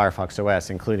working on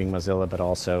FirefoxOS, including Mozilla, but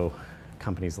also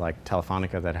companies like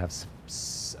Telefonica that have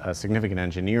a significant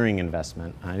engineering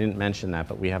investment. I didn't mention that,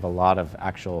 but we have a lot of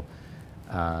actual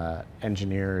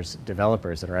engineers,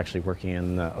 developers that are actually working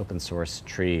in the open source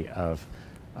tree of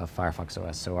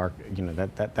FirefoxOS. So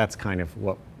that's kind of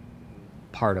what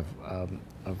part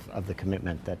of the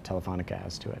commitment that Telefonica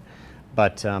has to it.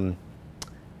 But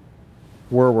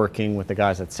we're working with the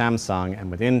guys at Samsung and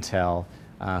with Intel,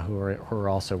 who are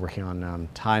also working on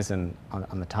Tizen,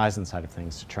 on the Tizen side of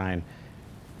things, to try and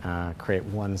create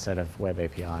one set of web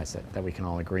APIs that we can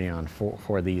all agree on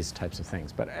for these types of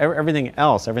things. But everything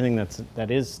else, everything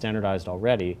that is standardized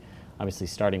already, obviously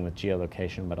starting with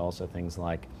geolocation, but also things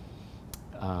like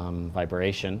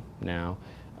vibration now,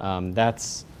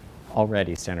 that's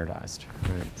already standardized,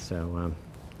 right? So,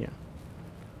 yeah.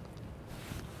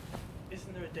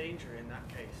 Isn't there a danger in that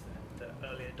case then that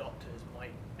early adopters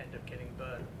might end up getting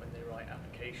burned when they write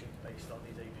applications based on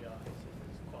these APIs?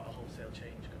 There's quite a wholesale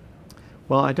change going on.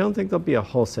 Well, I don't think there'll be a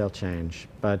wholesale change,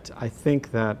 but I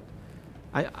think that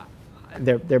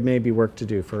there may be work to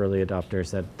do for early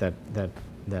adopters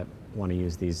that want to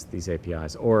use these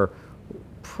APIs, or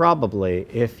probably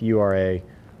if you are a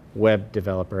web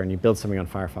developer and you build something on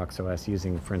FirefoxOS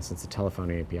using, for instance, the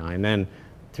Telephony API, and then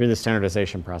through the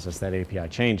standardization process that API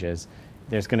changes,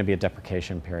 there's going to be a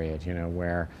deprecation period,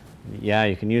 where, yeah,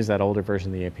 you can use that older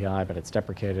version of the API, but it's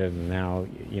deprecated, and now,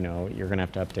 you're going to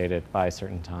have to update it by a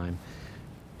certain time.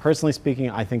 Personally speaking,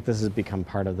 I think this has become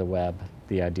part of the web,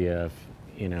 the idea of,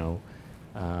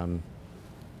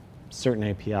 certain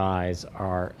APIs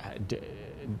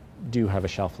do have a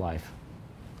shelf life.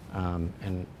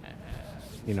 And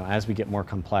as we get more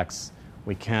complex,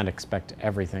 we can't expect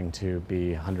everything to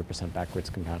be 100% backwards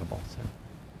compatible. So,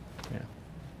 yeah.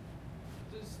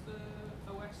 Does the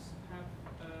OS have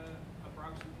a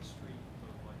browsing history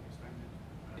of like extended?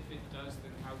 If it does,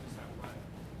 then how does that work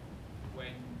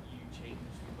when you change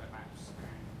the web apps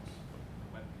and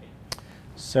the web page?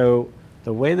 So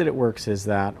the way that it works is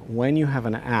that when you have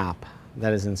an app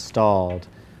that is installed,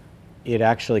 it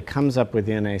actually comes up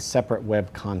within a separate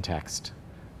web context.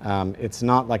 It's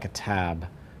not like a tab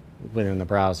within the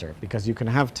browser, because you can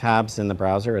have tabs in the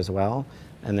browser as well,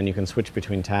 and then you can switch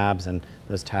between tabs, and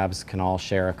those tabs can all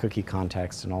share a cookie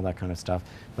context and all that kind of stuff.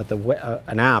 But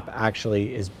an app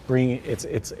actually is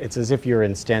it's as if you're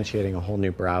instantiating a whole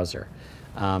new browser,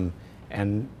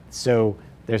 and so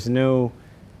there's no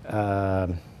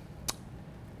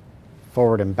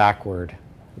forward and backward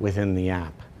within the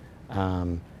app.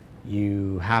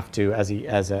 You have to, as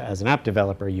an app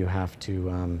developer, you have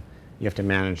to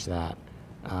manage that,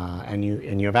 and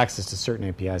you have access to certain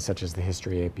APIs, such as the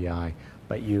history API,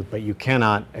 but you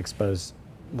cannot expose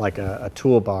like a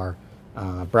toolbar,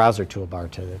 browser toolbar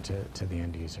to the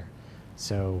end user.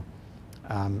 So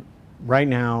right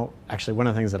now, actually, one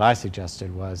of the things that I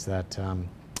suggested was that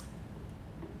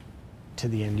to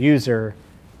the end user,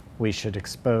 we should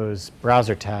expose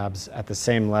browser tabs at the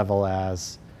same level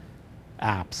as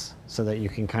apps, so that you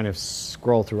can kind of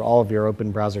scroll through all of your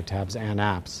open browser tabs and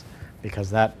apps because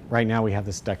that right now we have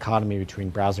this dichotomy between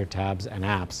browser tabs and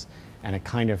apps, and it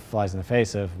kind of flies in the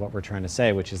face of what we're trying to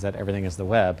say, which is that everything is the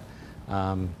web.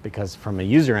 Because from a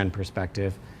user end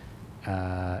perspective,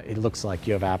 it looks like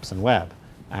you have apps and web.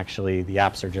 Actually, the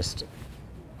apps are just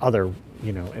other,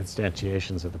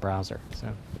 instantiations of the browser. So,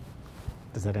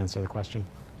 does that answer the question?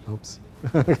 Oops.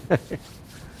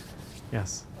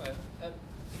 Yes. If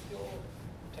your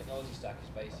technology stack is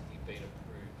basically being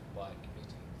approved by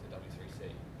committing to W3C,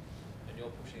 and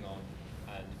you're pushing on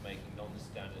and making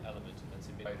non-standard elements and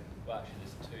submitting, well, actually,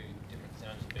 there's two different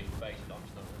standards being based on,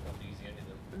 just not using any of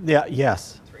them. Yeah.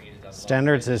 Yes. 3 years down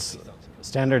the line,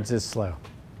 Standards is slow.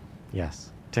 Yes.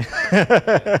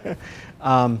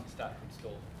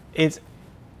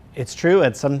 It's true,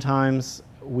 and sometimes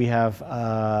we have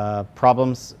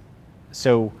problems.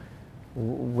 So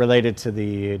related to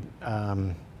the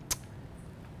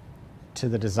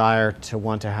desire to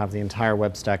want to have the entire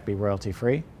web stack be royalty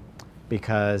free,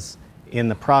 because in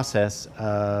the process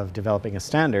of developing a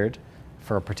standard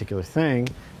for a particular thing,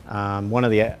 one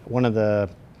of the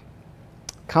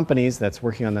companies that's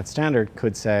working on that standard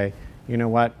could say, you know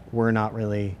what, we're not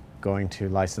really going to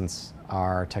license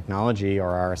our technology or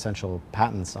our essential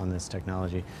patents on this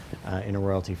technology in a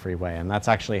royalty-free way. And that's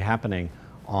actually happening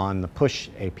on the push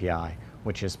API,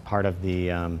 which is part of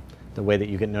the way that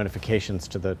you get notifications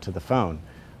to the phone.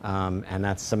 And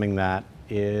that's something that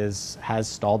has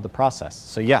stalled the process.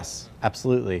 So yes,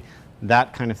 absolutely,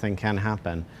 that kind of thing can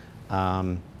happen.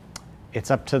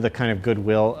 It's up to the kind of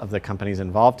goodwill of the companies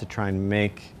involved to try and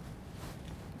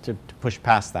to push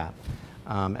past that.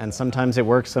 And sometimes it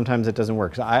works, sometimes it doesn't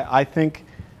work. So I think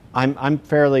I'm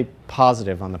fairly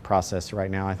positive on the process right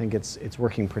now. I think it's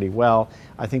working pretty well.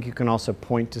 I think you can also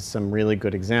point to some really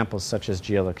good examples, such as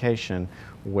geolocation,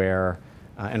 where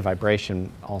and vibration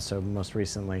also most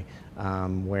recently,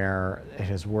 where it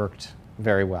has worked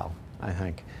very well, I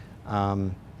think.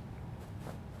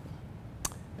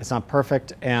 It's not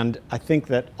perfect, and I think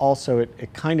that also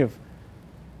it kind of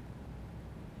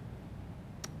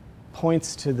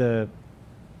points to the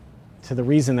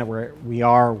reason that we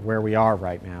are where we are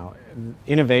right now.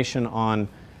 Innovation on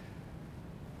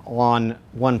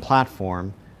one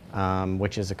platform,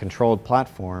 which is a controlled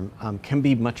platform, can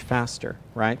be much faster,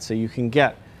 right? So you can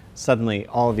get suddenly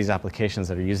all of these applications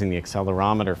that are using the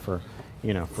accelerometer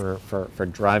for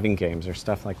driving games or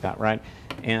stuff like that, right?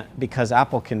 And because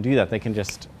Apple can do that, they can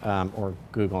just, or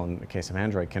Google in the case of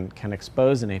Android, can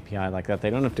expose an API like that. They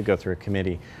don't have to go through a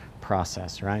committee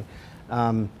process, right?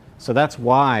 So that's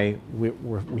why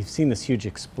we've seen this huge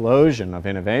explosion of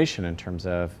innovation in terms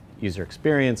of user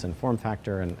experience and form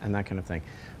factor and that kind of thing.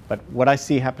 But what I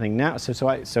see happening now,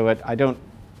 I don't,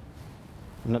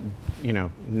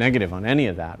 negative on any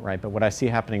of that, right? But what I see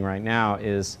happening right now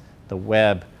is the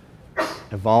web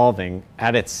evolving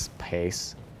at its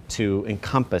pace to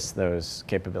encompass those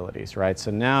capabilities, right? So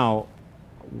now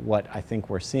what I think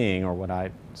we're seeing, or what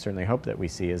I certainly hope that we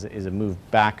see, is a move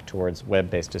back towards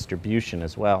web-based distribution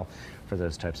as well for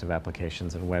those types of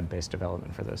applications, and web-based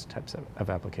development for those types of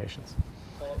applications.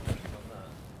 Follow-up question on that.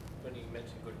 When you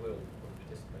mentioned goodwill from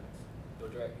participants, you're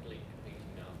directly competing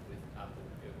now with Apple,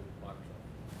 Google, Microsoft.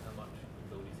 How much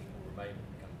goodwill do you think will remain when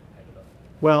you become a competitor?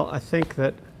 Well, I think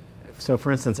that, so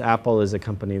for instance, Apple is a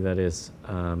company that is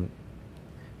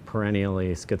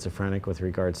perennially schizophrenic with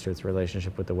regards to its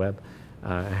relationship with the web.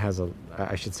 It has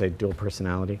I should say, dual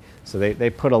personality. So they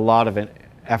put a lot of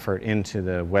effort into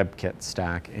the WebKit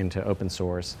stack, into open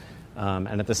source,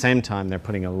 and at the same time, they're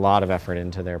putting a lot of effort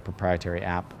into their proprietary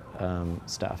app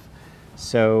stuff.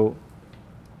 So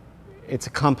it's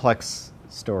a complex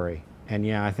story, and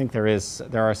yeah, I think there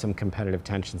are some competitive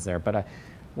tensions there. But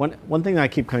one thing that I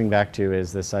keep coming back to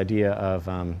is this idea of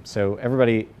so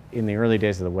everybody in the early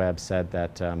days of the web said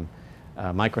that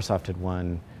Microsoft had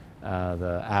won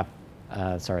the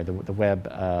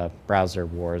web browser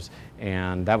wars,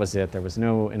 and that was it. There was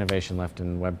no innovation left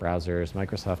in web browsers.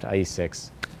 Microsoft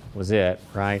IE6 was it,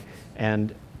 right?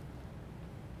 And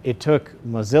it took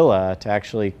Mozilla to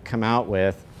actually come out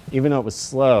with, even though it was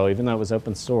slow, even though it was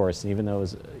open source, and even though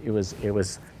it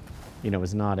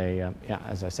was not a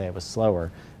as I say, it was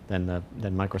slower than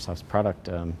Microsoft's product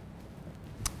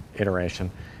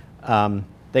iteration.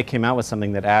 They came out with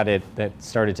something that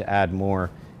started to add more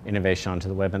innovation onto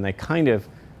the web, and they kind of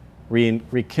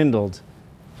rekindled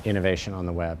innovation on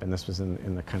the web, and this was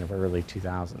in the kind of early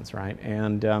 2000s, right?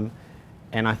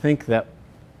 And I think that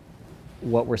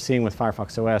what we're seeing with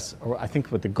FirefoxOS, or I think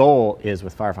what the goal is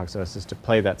with FirefoxOS, is to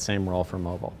play that same role for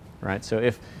mobile, right? So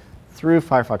if through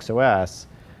FirefoxOS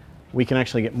we can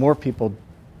actually get more people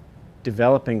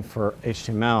developing for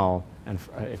HTML and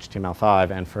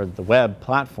HTML5 and for the web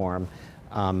platform,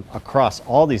 across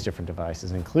all these different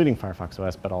devices, including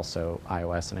FirefoxOS, but also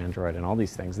iOS and Android and all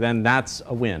these things, then that's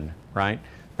a win, right?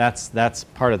 That's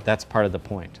part of the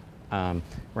point,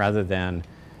 rather than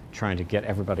trying to get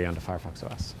everybody onto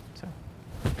FirefoxOS. So,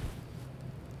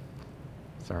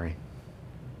 sorry.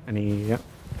 Any? Yeah.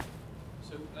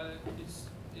 So is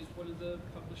one of the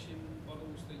publishing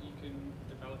models that you can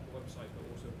develop a website but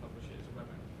also publish it as a web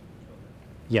app?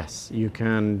 Yes, you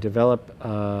can develop.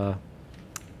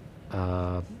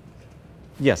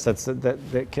 Yes, so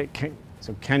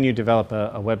can you develop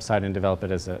a website and develop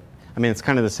it as a? I mean, it's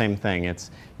kind of the same thing.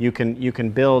 It's you can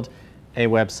build a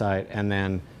website and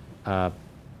then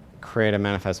create a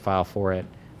manifest file for it,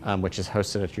 which is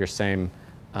hosted at your same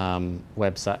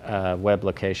website web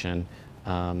location,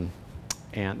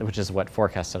 and which is what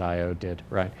Forecast.io did,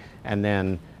 right? And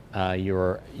then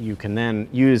you can then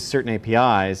use certain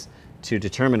APIs to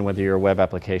determine whether your web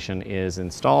application is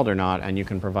installed or not, and you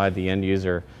can provide the end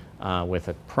user with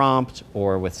a prompt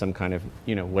or with some kind of,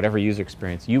 whatever user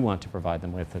experience you want to provide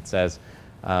them with that says,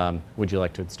 would you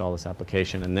like to install this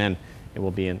application? And then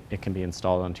it can be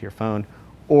installed onto your phone.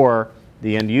 Or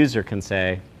the end user can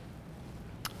say,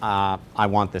 I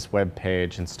want this web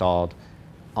page installed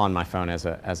on my phone as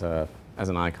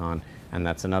an icon, and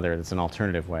that's an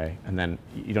alternative way. And then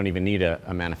you don't even need a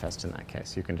manifest in that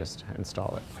case. You can just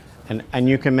install it. And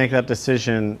you can make that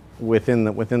decision within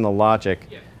the logic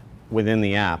within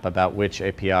the app about which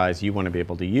APIs you want to be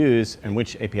able to use and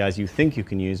which APIs you think you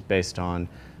can use based on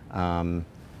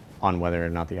whether or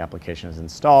not the application is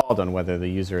installed, on whether the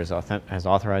user has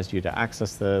authorized you to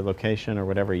access the location or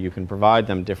whatever. You can provide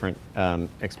them different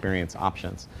experience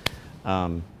options.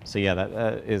 So yeah,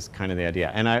 that is kind of the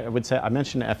idea. And I would say, I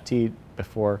mentioned FT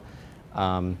before.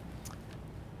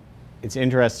 It's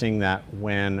interesting that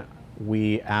when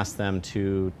we asked them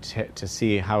to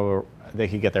see how they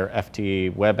could get their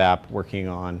FT web app working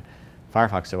on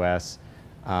FirefoxOS,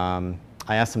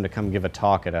 I asked them to come give a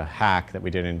talk at a hack that we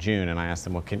did in June, and I asked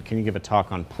them, well, can you give a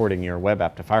talk on porting your web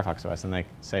app to FirefoxOS? And they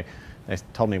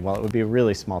told me, well, it would be a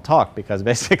really small talk because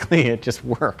basically it just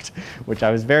worked, which I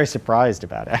was very surprised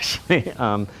about, actually.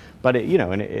 But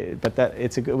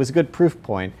it was a good proof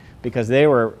point because they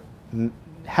were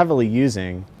heavily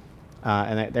using,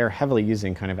 they're heavily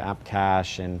using kind of app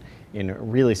cache and in a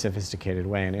really sophisticated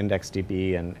way, and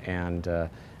IndexedDB and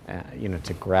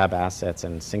to grab assets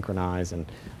and synchronize and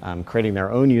creating their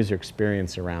own user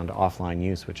experience around offline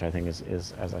use, which I think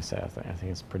is as I said, I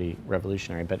think it's pretty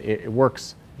revolutionary. But it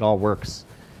works. It all works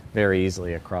very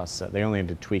easily across. They only had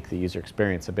to tweak the user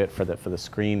experience a bit for the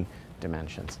screen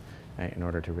dimensions in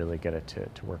order to really get it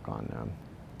to work on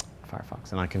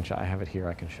Firefox. And I have it here.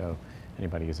 I can show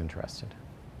anybody who's interested.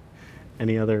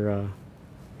 Any other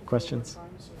questions?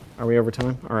 Are we over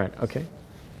time? All right. Okay.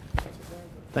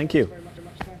 Thank you.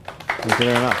 Thank you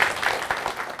very much.